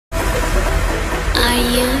Are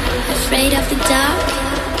you afraid of the dark?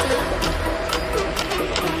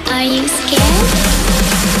 Are you scared?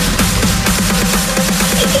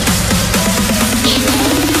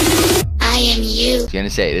 I am you. I was gonna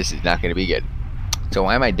say, this is not gonna be good. So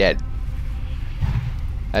why am I dead?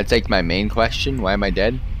 That's like my main question. Why am I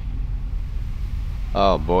dead?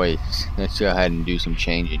 Oh boy, let's go ahead and do some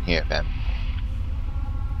changing here, fam.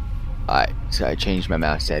 Alright, so I changed my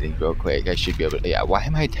mouse settings real quick. I should be able to, yeah, why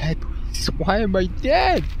am I dead? Why am I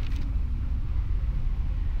dead?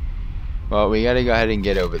 Well, we gotta go ahead and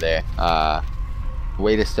get over there.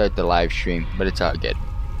 Way to start the live stream, but it's all good.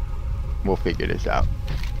 We'll figure this out.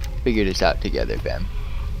 Figure this out together, fam.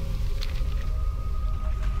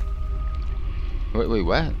 Wait,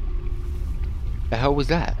 what? The hell was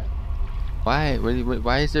that? Why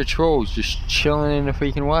is there trolls just chilling in the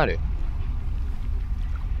freaking water?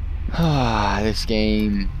 Ah, this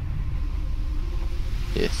game.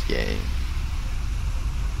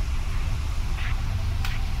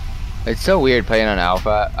 It's so weird playing on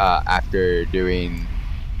alpha after doing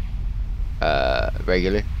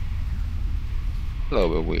regular. A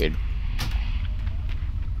little bit weird.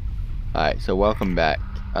 Alright, so welcome back.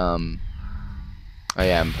 Oh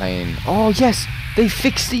yeah, I'm playing. Oh yes, they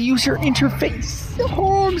fixed the user interface.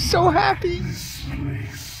 Oh, I'm so happy.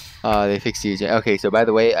 They fixed the user. Okay, so by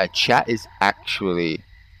the way, chat is actually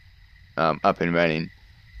up and running.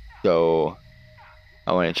 So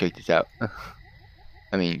I want to check this out.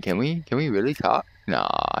 I mean, can we really talk? No,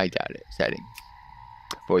 I doubt it. Settings,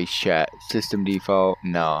 voice chat, system default.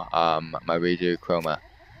 No. My Razer Chroma.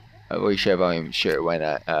 Voice chat volume, sure, why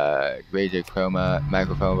not? Razer Chroma,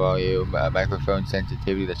 microphone volume, microphone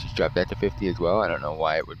sensitivity, let's just drop that to 50 as well. I don't know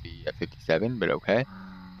why it would be at 57, but okay.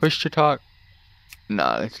 Push to talk,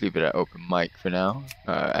 nah, let's leave it at open mic for now.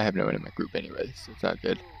 I have no one in my group anyways, so it's not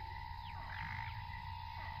good.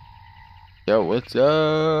 Yo, what's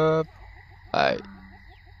up? Alright.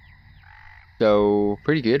 So,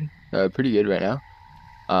 pretty good right now.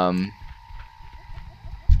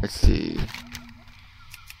 Let's see.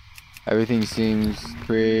 Everything seems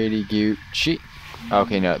pretty Gucci.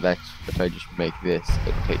 Okay, no, that's if I just make this,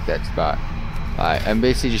 it'll take that spot. Alright, I'm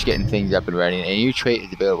basically just getting things up and running. A new trait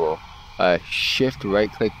is available. Shift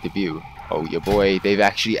right click to view. Oh, yeah, boy, they've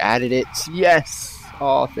actually added it. Yes!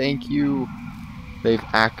 Oh, thank you. They've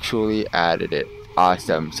actually added it.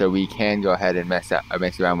 Awesome. So we can go ahead and mess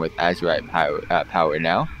around with Azeroth power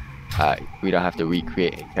now. We don't have to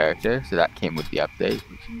recreate a character, so that came with the update,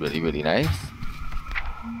 which is really, really nice.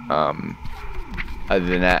 Other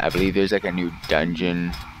than that, I believe there's like a new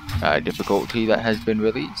dungeon difficulty that has been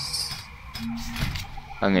released.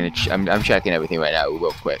 I'm checking everything right now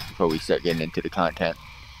real quick before we start getting into the content.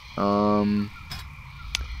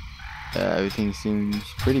 Everything seems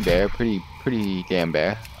pretty bare, pretty damn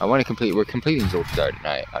bare. I want to complete. We're completing Zuldazar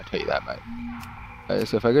tonight. I'll tell you that much.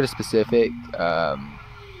 So if I go to specific,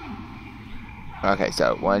 okay,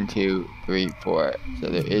 so 1, 2, 3, 4. So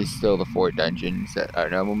there is still the 4 dungeons that are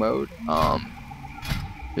normal mode.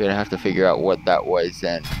 We're gonna have to figure out what that was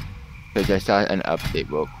then, because I saw an update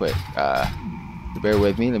real quick. So bear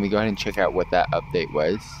with me. Let me go ahead and check out what that update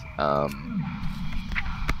was.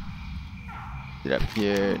 Is it up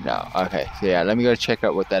here? No. Okay. So yeah, let me go check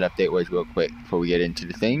out what that update was real quick before we get into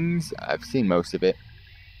the things. I've seen most of it.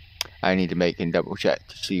 I need to make and double check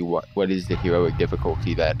to see what is the heroic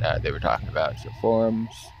difficulty that they were talking about. So forums,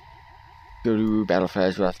 go to Battle for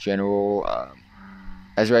Azeroth General,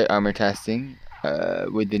 Azeroth armor testing.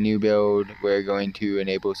 With the new build, we're going to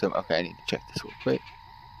enable some. Okay, I need to check this real quick.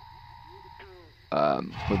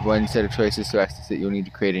 With one set of choices selected, that you'll need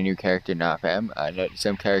to create a new character. Not fam.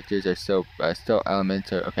 Some characters are still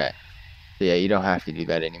elements. Okay, so yeah, you don't have to do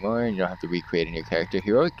that anymore. You don't have to recreate a new character.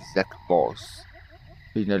 Heroic Zek Boss.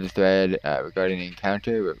 Please note the thread regarding the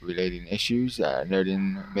encounter relating issues.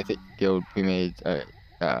 Noting Mythic Guild pre-made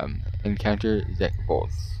encounter Zek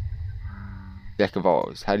Balls. Zek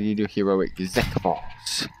Balls. How do you do heroic Zek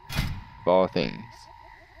Balls? Of all things.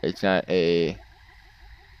 It's not a.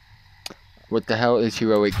 What the hell is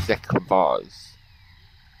heroic Zek Balls?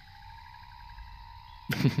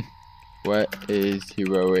 What is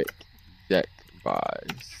heroic Zek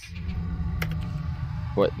Balls?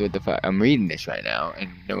 What the fuck? I'm reading this right now,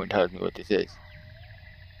 and no one tells me what this is.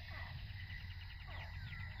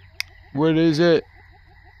 What is it?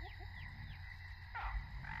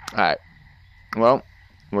 Alright. Well,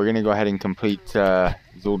 we're gonna go ahead and complete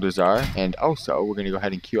Zuldazar, and also we're gonna go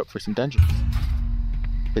ahead and queue up for some dungeons.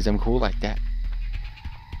 Because I'm cool like that.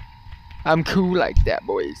 I'm cool like that,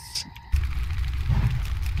 boys.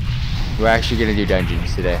 We're actually gonna do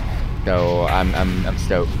dungeons today, so I'm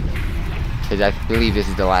stoked. Because I believe this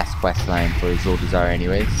is the last quest line for Zuldazar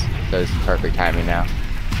anyways. So this is perfect timing now.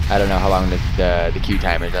 I don't know how long the queue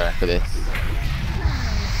timers are for this.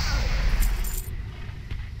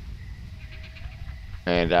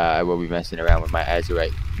 And I will be messing around with my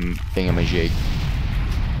Azeroth thingamajig.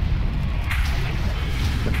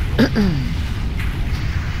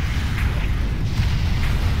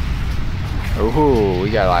 Ooh, we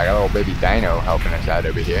got like a little baby dino helping us out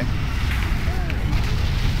over here.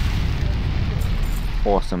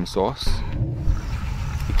 Awesome sauce.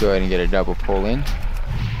 Go ahead and get a double pull in.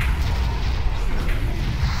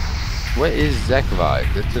 What is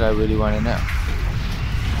Zekvad? That's what I really want to know.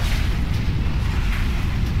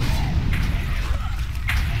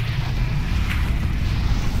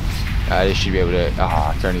 This should be able to.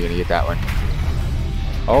 Oh, it's only gonna get that one.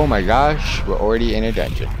 Oh my gosh, we're already in a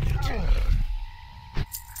dungeon.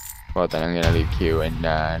 Well then, I'm gonna leave Q and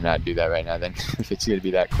not do that right now. Then, if it's gonna be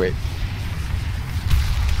that quick,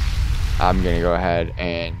 I'm gonna go ahead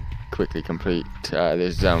and quickly complete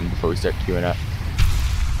this zone before we start queuing up.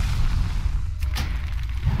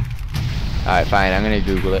 Alright, fine. I'm gonna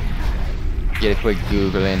Google it. Get a quick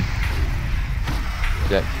Google in.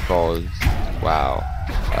 That falls. Wow.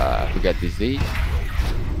 We got the Z.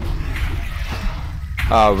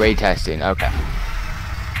 Oh, ray testing. Okay.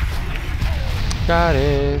 Got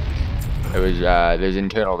it. It was there's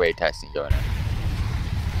internal ray testing going on.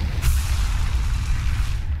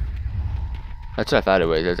 That's what I thought it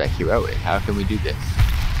was. I was like, heroic. How can we do this?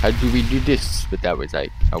 How do we do this? But that was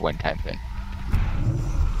like a one-time thing.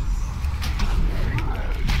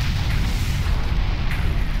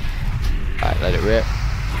 Alright, let it rip.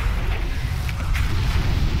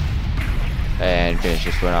 And finish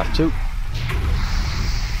this one off too.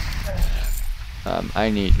 I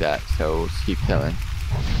need that, so let's keep killing.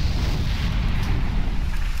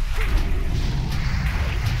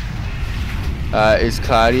 Is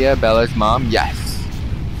Claudia Bella's mom? Yes.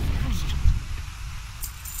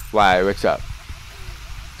 Why? What's up?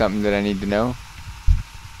 Something that I need to know?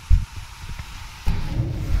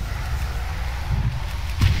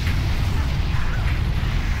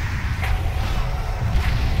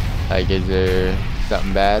 Like, is there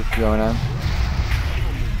something bad going on?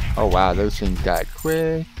 Oh wow, those things died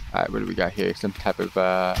quick. Alright, what do we got here? Some type of,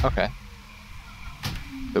 okay.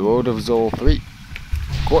 The Road of Zol 3.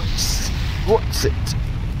 What's it?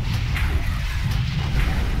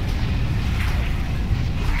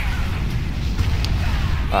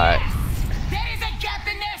 Alright. There is a gap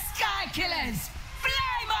in their sky killers!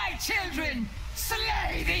 Fly, my children!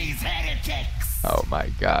 Slay these heretics! Oh my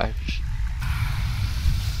gosh.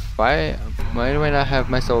 Why do I not have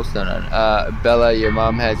my soul stone on? Bella, your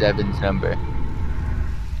mom has Evan's number.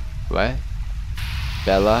 What?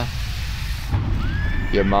 Bella,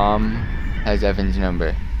 your mom has Evan's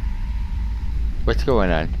number. What's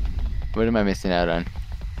going on? What am I missing out on?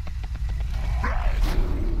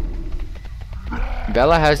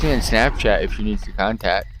 Bella has me on Snapchat if she needs to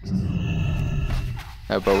contact.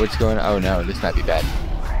 Oh, but what's going on? Oh no, this might be bad.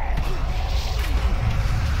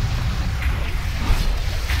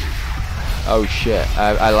 Oh shit,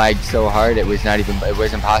 I lagged so hard it was not even, it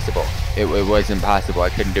wasn't possible. It wasn't possible, I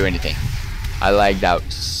couldn't do anything. I lagged out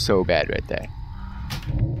so bad right there.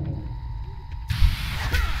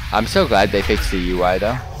 I'm so glad they fixed the UI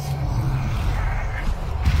though.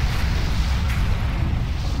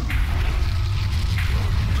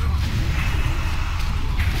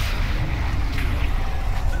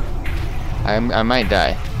 I might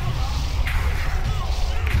die.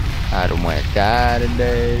 I don't want to die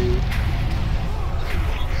today.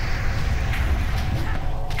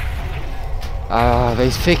 They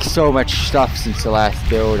fixed so much stuff since the last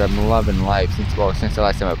build. I'm loving life since the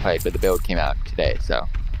last time I played, but the build came out today, so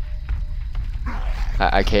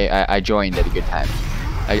I joined at a good time.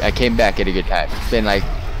 I came back at a good time. It's been like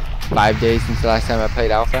 5 days since the last time I played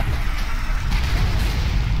alpha,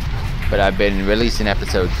 but I've been releasing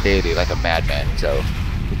episodes daily like a madman. So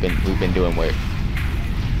we've been doing work,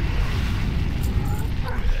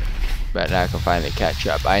 but now I can finally catch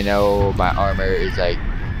up. I know my armor is like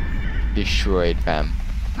destroyed, fam.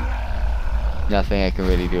 Nothing I can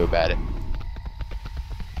really do about it.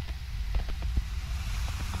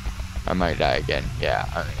 I might die again. Yeah,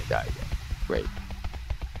 I'm gonna die again. Great.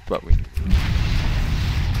 What we need.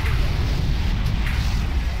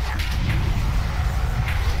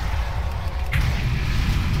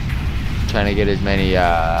 Trying to get as many,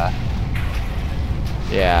 yeah,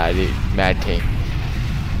 the Mad King.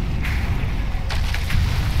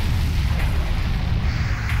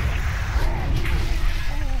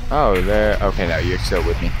 Oh, there. Okay, no, you're still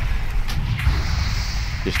with me.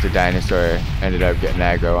 Just the dinosaur ended up getting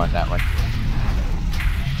aggro on that one.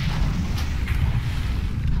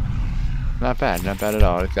 Not bad at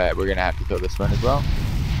all. Okay, we're gonna have to kill this one as well.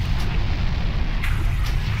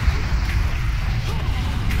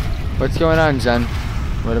 What's going on, Zen?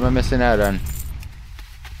 What am I missing out on?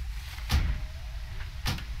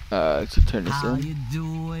 Let's turn this How in. you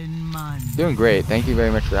doing, man? Doing great. Thank you very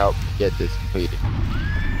much for helping me get this completed.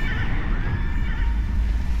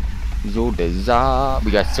 Zuldazar. We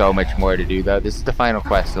got so much more to do though. This is the final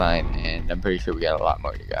quest line, and I'm pretty sure we got a lot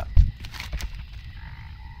more to go.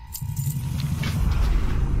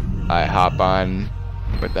 I hop on.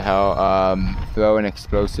 What the hell? Throw an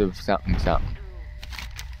explosive something something.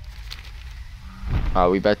 Oh,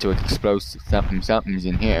 we bet to explosive something something's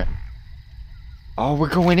in here. Oh, we're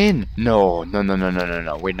going in. No,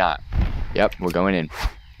 we're not. Yep, we're going in.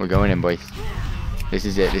 We're going in, boys. This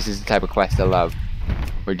is it. This is the type of quest I love.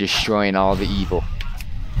 We're destroying all the evil.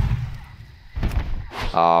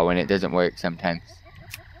 Oh, when it doesn't work sometimes.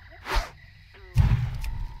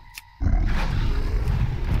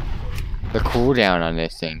 The cooldown on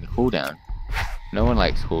this thing. The cooldown. No one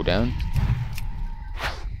likes cooldowns.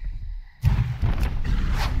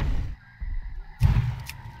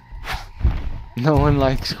 No one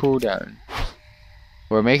likes cooldown.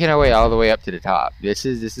 We're making our way all the way up to the top. This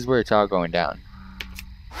is where it's all going down.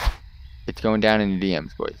 It's going down in the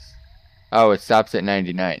DMs, boys. Oh, it stops at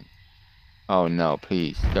 99. Oh no,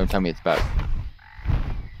 please. Don't tell me it's bugged.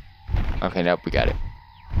 Okay, nope, we got it.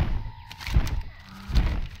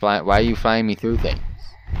 Why are you flying me through things?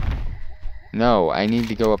 No, I need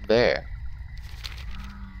to go up there.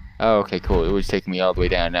 Oh, okay, cool. It was taking me all the way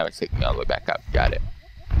down. Now it's taking me all the way back up. Got it.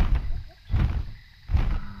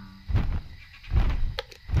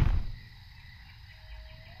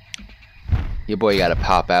 Your boy gotta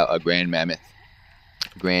pop out a grand mammoth.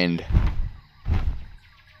 Big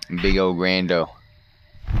old grando.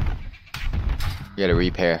 Gotta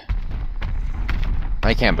repair.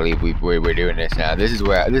 I can't believe we're doing this now. This is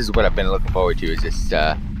what I've been looking forward to. Is this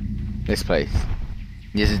place?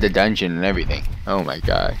 This is the dungeon and everything. Oh my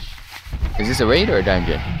gosh! Is this a raid or a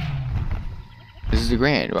dungeon? This is a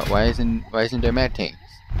grand. Why isn't there mad tanks?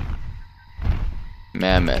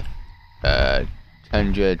 Mammoth.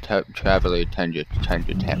 Tundra, traveler, tundra, can't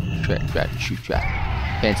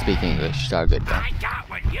speak English, it's all good though. I got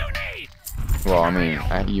what you need. Well, I mean,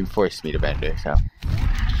 you forced me to bend it, so.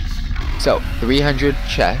 So, 300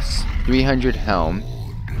 chest, 300 helm.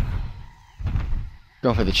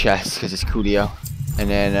 Going for the chest, because it's coolio. And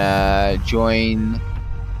then, join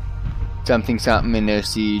something in their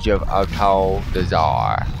siege of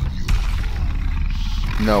Zuldazar.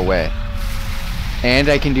 No way. And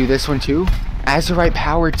I can do this one too? Azeroth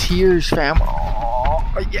power tiers, fam.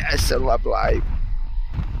 Oh, yes, I love life.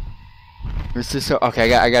 This is so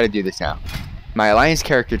okay. I gotta do this now. My alliance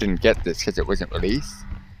character didn't get this because it wasn't released,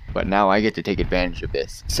 but now I get to take advantage of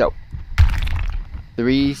this. So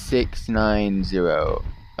 3690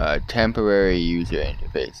 temporary user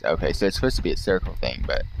interface. Okay, so it's supposed to be a circle thing,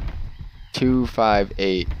 but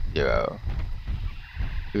 2580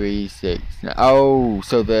 369. Oh,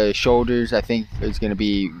 so the shoulders I think is gonna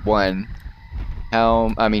be 1.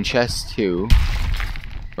 Chest 2.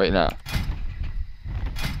 Wait, no.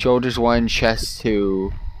 Shoulders 1, chest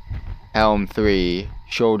 2, helm 3,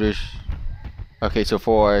 shoulders. Okay, so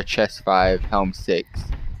 4, chest 5, helm 6,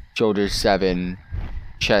 shoulders 7,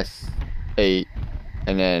 chest 8,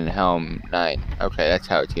 and then helm 9. Okay, that's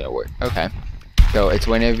how it's gonna work. Okay. So it's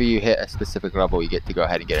whenever you hit a specific level, you get to go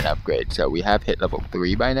ahead and get an upgrade. So we have hit level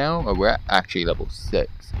 3 by now, or we're actually level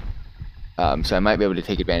 6. So I might be able to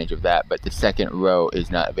take advantage of that, but the second row is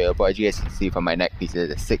not available. As you guys can see from my neck piece, there's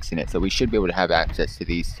a 6 in it, so we should be able to have access to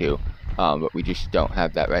these two, but we just don't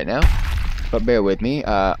have that right now. But bear with me.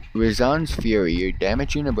 Razan's Fury. Your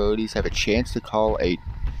damaging abilities have a chance to call a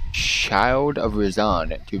child of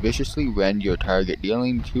Razan to viciously rend your target,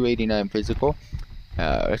 dealing 289 physical.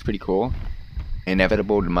 That's pretty cool.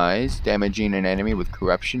 Inevitable Demise. Damaging an enemy with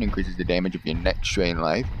corruption increases the damage of your next strain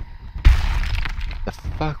life. The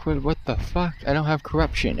fuck? What the fuck? I don't have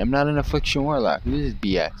corruption. I'm not an affliction warlock. This is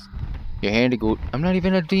BS. Your hand to go. I'm not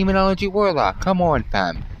even a demonology warlock. Come on,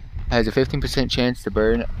 fam. Has a 15% chance to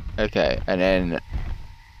burn. Okay, and then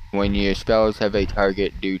when your spells have a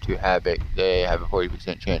target due to havoc, they have a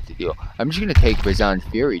 40% chance to deal. I'm just gonna take Razan's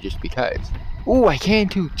Fury just because. Ooh, I can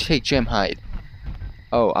too. Take Gem Hide.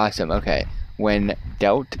 Oh, awesome. Okay. When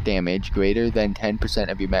dealt damage greater than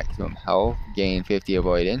 10% of your maximum health, gain 50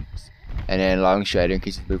 avoidance. And then Long Strider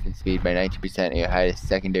increases movement speed by 90% at your highest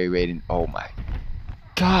secondary rating. Oh my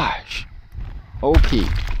gosh. OP.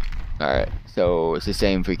 Alright, so it's the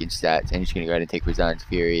same freaking stats. I'm just gonna go ahead and take Razan's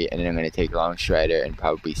Fury, and then I'm gonna take Long Strider and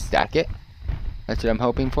probably stack it. That's what I'm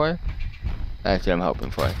hoping for. That's what I'm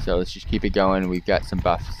hoping for. So let's just keep it going. We've got some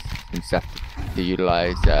buffs and stuff to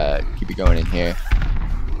utilize. Keep it going in here.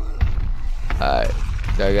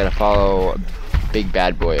 So I gotta follow big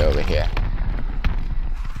bad boy over here.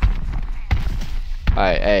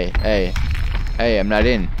 Alright, hey, I'm not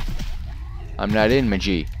in. I'm not in, my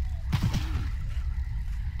G.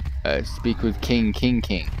 Speak with King.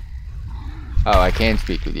 Oh, I can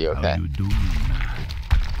speak with you, okay.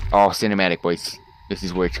 Oh, cinematic voice. This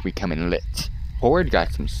is where it's becoming lit. Horde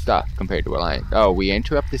got some stuff compared to Alliance. Oh, we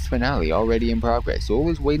interrupt this finale already in progress. Zul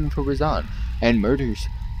is waiting for Razan and murders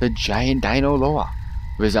the giant Dino Loa.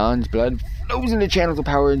 Razan's blood flows into channels of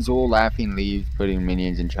power and Zul laughing leaves, putting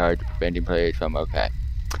minions in charge, preventing players from... Okay.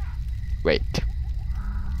 Wait.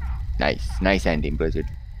 Nice ending, Blizzard.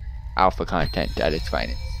 Alpha content at its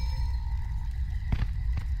finest.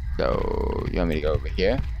 So, you want me to go over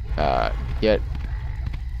here?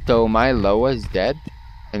 So my Loa's dead,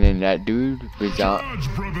 and then that dude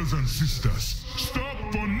Razan... brothers and sisters, stop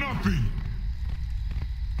for nothing.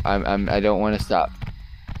 I don't want to stop.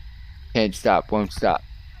 Can't stop, won't stop.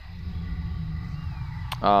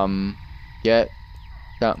 Get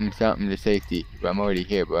something to safety. I'm already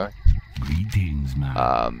here, bro. Greetings,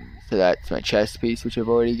 man. So that's my chest piece, which I've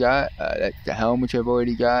already got. That's the helm, which I've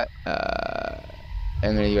already got.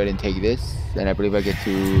 I'm gonna go ahead and take this, and I believe I get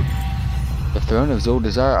to the throne of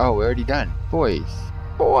Zuldazar. Oh, we're already done. Boys.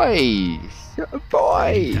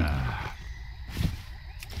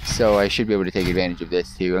 So I should be able to take advantage of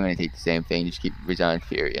this too. I'm gonna take the same thing, just keep Razan's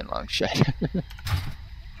Fury and long shot.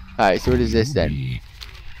 Alright, so what is this then?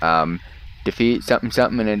 Defeat something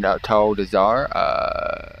in a Zuldazar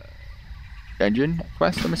dungeon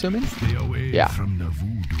quest, I'm assuming? Yeah.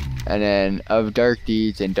 And then of dark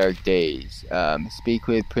deeds and dark days. Speak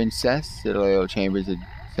with Princess, the loyal chambers of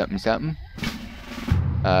something.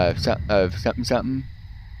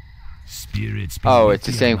 Oh, it's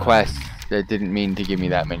the same quest. That didn't mean to give me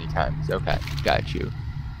that many times. Okay, got you.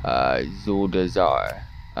 Zuldazar.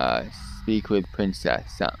 Speak with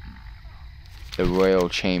Princess something. The royal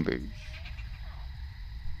chambers.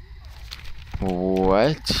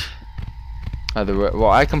 What?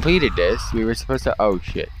 Well, I completed this. We were supposed to... Oh,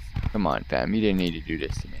 shit. Come on, fam. You didn't need to do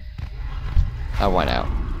this to me. I went out.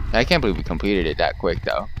 I can't believe we completed it that quick,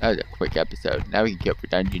 though. That was a quick episode. Now we can get up for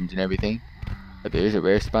dungeons and everything. But there is a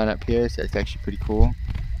rare spawn up here, so that's actually pretty cool.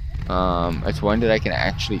 It's one that I can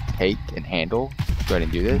actually take and handle. Let's go ahead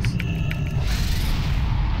and do this.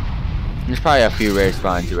 There's probably a few rare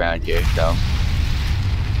spawns around here, so...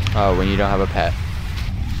 Oh, when you don't have a pet.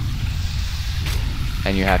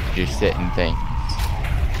 And you have to just sit and think.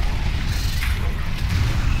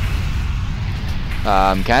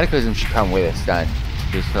 Cataclysm should come with a stun.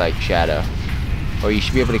 Just like Shadow. Or you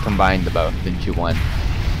should be able to combine the both into one.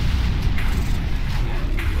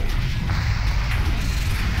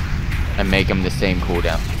 And make them the same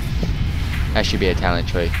cooldown. That should be a talent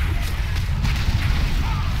choice.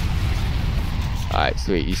 Alright,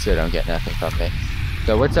 sweet. You still don't get nothing from me.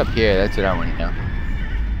 So what's up here? That's what I want to know.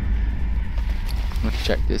 Let's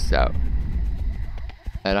check this out.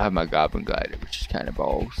 I don't have my Goblin Glider, which is kind of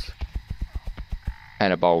balls.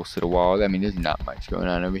 Kind of balls to the wall. I mean, there's not much going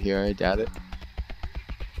on over here. I doubt it.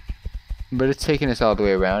 But it's taking us all the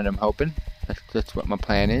way around, I'm hoping. That's what my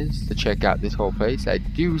plan is, to check out this whole place. I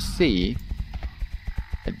do see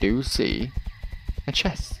a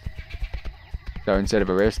chest. So instead of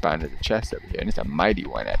a rare spawn, there's a chest over here, and it's a mighty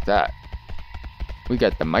one at that. We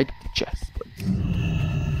got the mighty chest.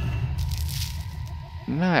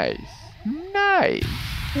 Nice.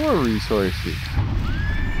 More resources.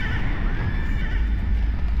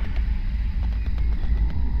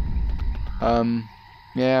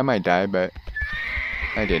 Yeah, I might die, but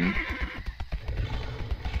I didn't.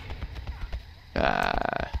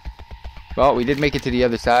 Well, we did make it to the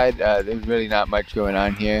other side. There's really not much going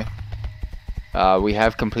on here. We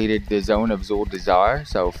have completed the zone of Zuldazar.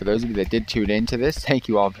 So for those of you that did tune into this, thank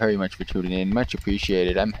you all very much for tuning in. Much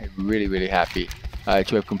appreciated. I'm really happy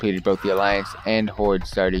to have completed both the Alliance and Horde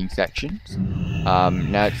starting sections.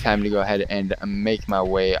 Now it's time to go ahead and make my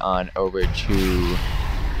way on over to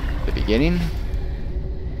the beginning.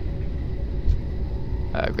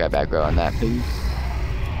 Grab aggro on that, please.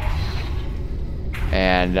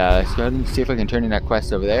 And let's go ahead and see if I can turn in that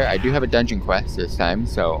quest over there. I do have a dungeon quest this time,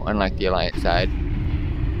 so unlike the Alliance side.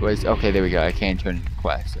 Okay, there we go. I can turn in the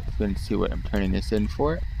quest. Let's go and see what I'm turning this in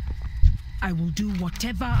for. I will do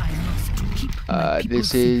whatever I must to keep my people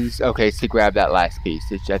this is... Okay, it's to grab that last piece.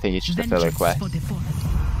 I think it's just a filler quest.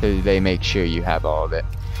 So they make sure you have all of it.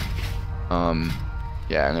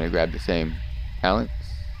 Yeah, I'm going to grab the same talents.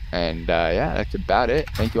 And yeah, that's about it.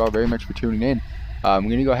 Thank you all very much for tuning in. I'm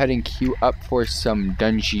gonna go ahead and queue up for some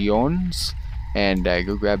dungeons and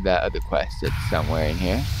go grab that other quest that's somewhere in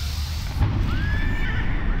here.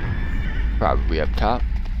 Probably up top.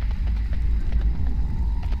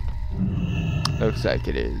 Looks like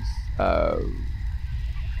it is.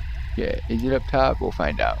 Yeah, is it up top? We'll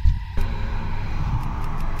find out.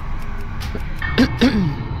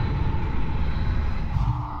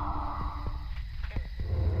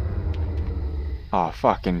 Oh,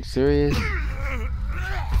 fucking serious?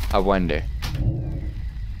 I wonder.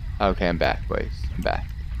 Okay, I'm back, boys. I'm back.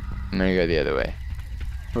 I'm gonna go the other way.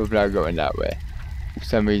 We're not going that way. For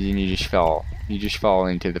some reason, you just fall. You just fall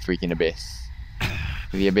into the freaking abyss.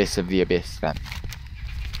 The abyss of the abyss, fam.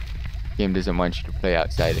 Game doesn't want you to play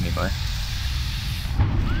outside anymore.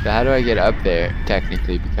 So how do I get up there,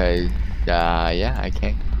 technically? Because, yeah, I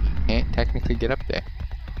can't technically get up there.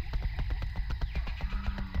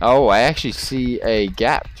 Oh, I actually see a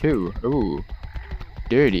gap, too. Ooh.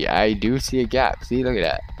 Dirty. I do see a gap. See, look at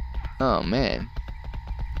that. Oh, man.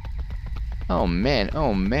 Oh, man.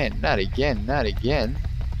 Oh, man. Not again. Not again.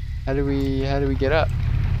 How do we get up?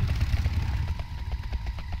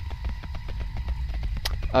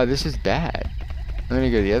 Oh, this is bad. I'm gonna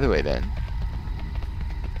go the other way then.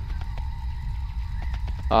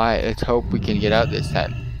 Alright, let's hope we can get out this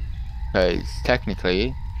time. Because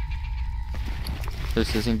technically,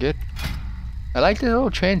 this isn't good. I like the little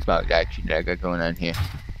transmog action that I got going on here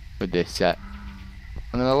with this set.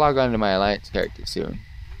 I'm gonna log on to my Alliance character soon.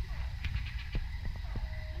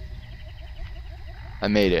 I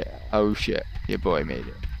made it. Oh shit, your boy made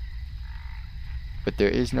it. But there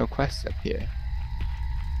is no quest up here.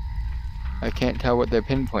 I can't tell what they're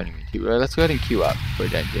pinpointing me to. Let's go ahead and queue up for a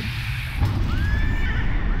dungeon.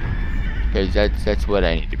 Because that's what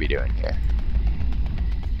I need to be doing here.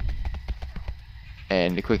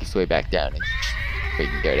 And the quickest way back down is we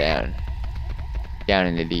can go down. Down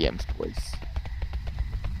in the DMs, boys.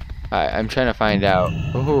 Alright, I'm trying to find out.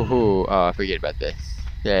 Oh, forget about this.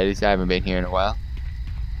 Yeah, at least I haven't been here in a while.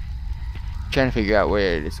 I'm trying to figure out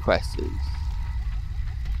where this quest is.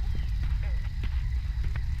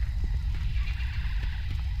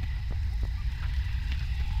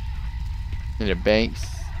 In the banks,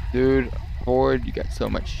 dude. Horde, you got so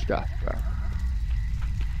much stuff, bro.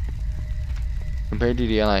 Compared to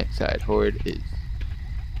the Alliance side, Horde is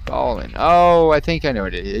falling. Oh, I think I know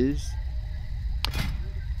what it is.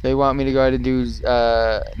 They want me to go ahead and do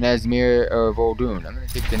Nazmir or Vol'dun. I'm gonna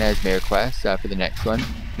take the Nazmir quest for the next one,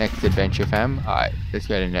 next adventure, fam. Alright, let's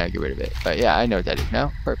go ahead and get rid of it. But yeah, I know what that is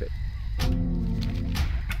now. Perfect.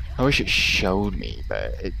 I wish it showed me,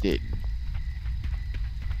 but it didn't.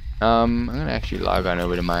 I'm gonna actually log on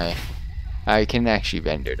over to my. I can actually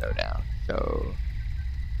vendor though now, so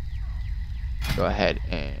go ahead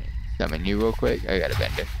and summon you real quick. I got a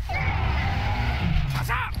vendor.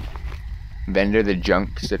 Vendor the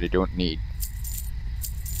junks that I don't need.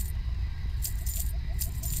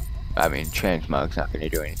 I mean, transmog's not gonna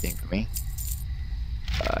do anything for me.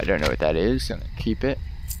 I don't know what that is, so I'm gonna keep it.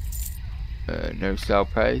 No sell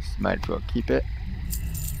price, might as well keep it.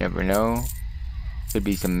 Never know. Could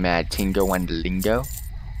be some mad tingo on the lingo.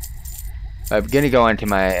 I'm gonna go onto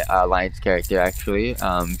my Alliance character actually,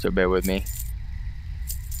 so bear with me.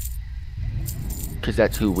 Because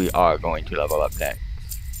that's who we are going to level up next.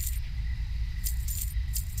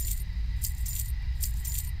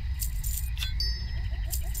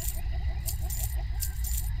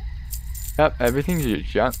 Yep, everything's just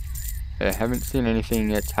junk. I haven't seen anything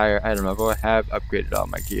that's higher item level. I have upgraded all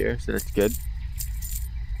my gear, so that's good.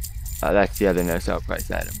 That's the other no sell price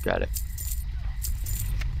item. Got it.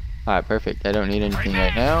 Alright, perfect. I don't need anything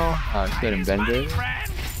right now. Let's go ahead and vendor.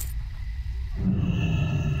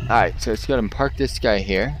 Alright, so let's go ahead and park this guy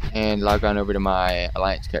here and log on over to my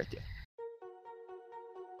Alliance character.